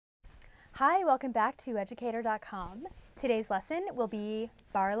Hi, welcome back to Educator.com. Today's lesson will be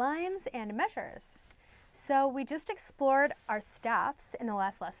bar lines and measures. So we just explored our staffs in the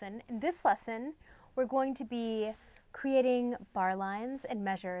last lesson. In this lesson, we're going to be creating bar lines and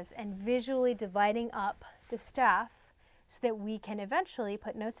measures and visually dividing up the staff so that we can eventually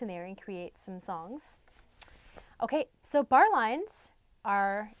put notes in there and create some songs. Okay, so bar lines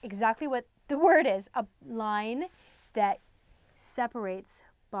are exactly what the word is, a line that separates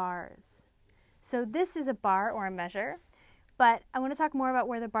bars. So this is a bar or a measure, but I want to talk more about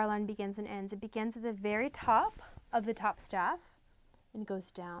where the bar line begins and ends. It begins at the very top of the top staff and goes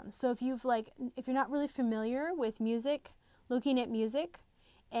down. So if you're not really familiar with music, looking at music,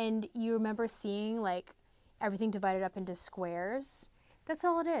 and you remember seeing everything divided up into squares, that's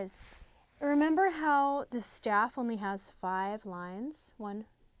all it is. Remember how the staff only has 5 lines? 1,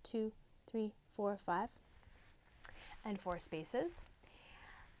 2, 3, 4, 5. And 4 spaces.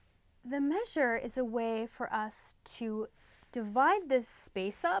 The measure is a way for us to divide this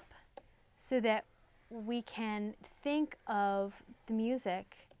space up so that we can think of the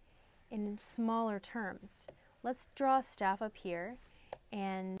music in smaller terms. Let's draw a staff up here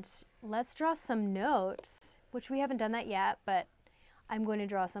and let's draw some notes, which we haven't done that yet, but I'm going to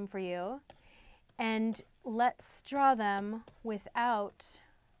draw some for you. And let's draw them without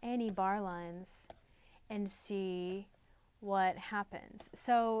any bar lines and see what happens.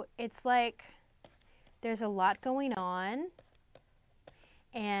 So it's like there's a lot going on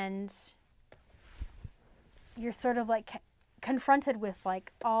and you're sort of confronted with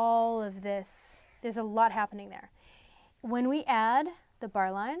all of this. There's a lot happening there. When we add the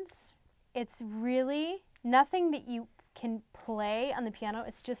bar lines, it's really nothing that you can play on the piano.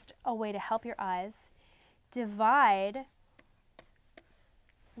 It's just a way to help your eyes divide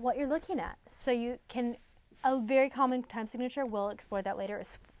what you're looking at. So you can, a very common time signature, we'll explore that later,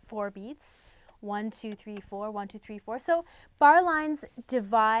 is 4 beats. 1, 2, 3, 4, 1, 2, 3, 4. So bar lines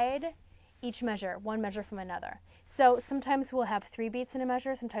divide each measure, one measure from another. So sometimes we'll have 3 beats in a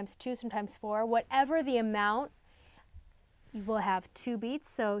measure, sometimes 2, sometimes 4. Whatever the amount, you will have 2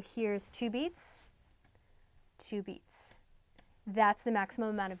 beats. So here's 2 beats, 2 beats. That's the maximum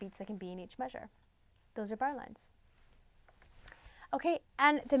amount of beats that can be in each measure. Those are bar lines. Okay,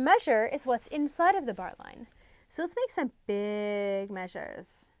 and the measure is what's inside of the bar line. So let's make some big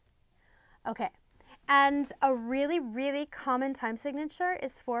measures. Okay, and a really, really common time signature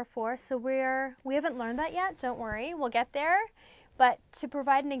is 4/4. So we haven't learned that yet. Don't worry, we'll get there. But to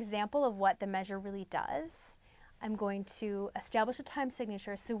provide an example of what the measure really does, I'm going to establish a time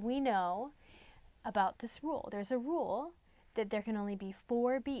signature so we know about this rule. There's a rule that there can only be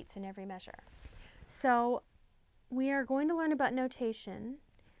 4 beats in every measure. So we are going to learn about notation.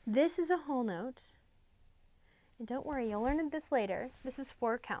 This is a whole note. And don't worry, you'll learn this later. This is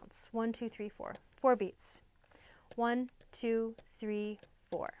 4 counts. 1, 2, 3, 4. 4 beats. 1, 2, 3,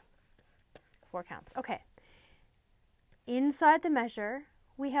 4. 4 counts. Okay. Inside the measure,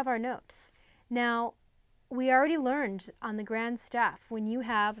 we have our notes. Now, we already learned on the grand staff, when you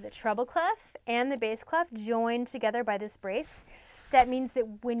have the treble clef and the bass clef joined together by this brace, that means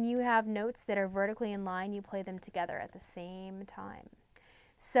that when you have notes that are vertically in line, you play them together at the same time.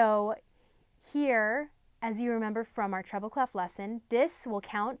 So here, as you remember from our treble clef lesson, this will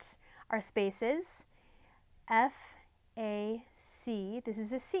count our spaces. F, A, C. This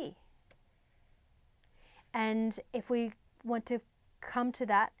is a C. And if we want to come to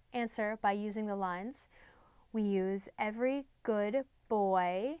that answer by using the lines, we use every good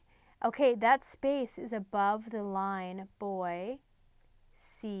boy. Okay, that space is above the line boy.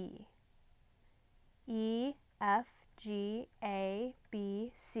 C. E, F, G, A,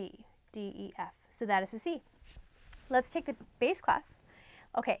 B, C. D, E, F. So that is a C. Let's take the bass clef.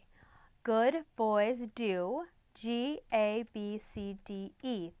 Okay, good boys do G, A, B, C, D,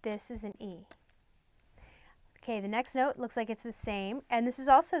 E. This is an E. Okay, the next note looks like it's the same, and this is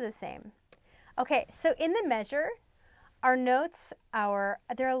also the same. Okay, so in the measure, our notes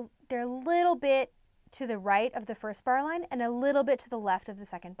they're a little bit to the right of the first bar line and a little bit to the left of the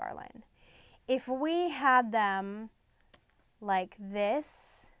second bar line. If we had them like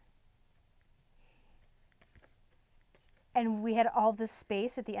this, and we had all this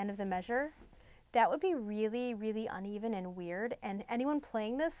space at the end of the measure, that would be really, really uneven and weird, and anyone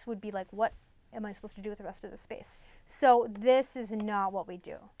playing this would be like, what am I supposed to do with the rest of the space? So this is not what we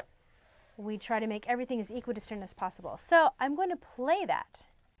do. We try to make everything as equidistant as possible. So I'm going to play that.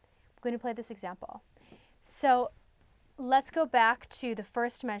 I'm going to play this example. So let's go back to the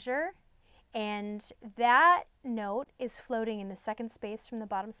first measure, and that note is floating in the second space from the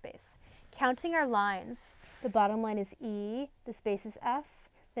bottom space. Counting our lines, the bottom line is E, the space is F,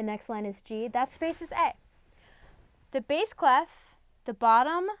 the next line is G. That space is A. The bass clef, the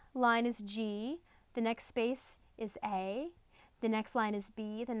bottom line is G, the next space is A, the next line is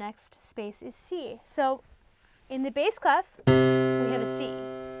B, the next space is C. So in the bass clef, we have a C.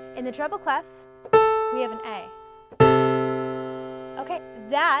 In the treble clef, we have an A. Okay,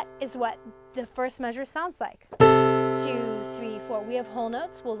 that is what the first measure sounds like. 2, 3, 4. We have whole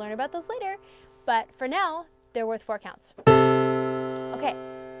notes. We'll learn about those later. But for now, they're worth 4 counts. Okay,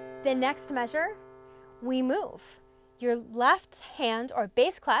 the next measure, we move. Your left hand, or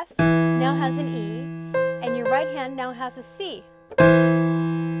bass clef, now has an E, and your right hand now has a C.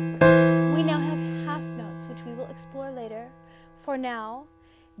 We now have half notes, which we will explore later. For now,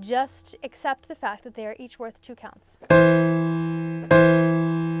 just accept the fact that they are each worth 2 counts.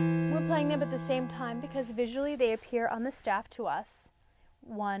 We're playing them at the same time because visually they appear on the staff to us,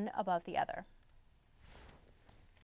 one above the other.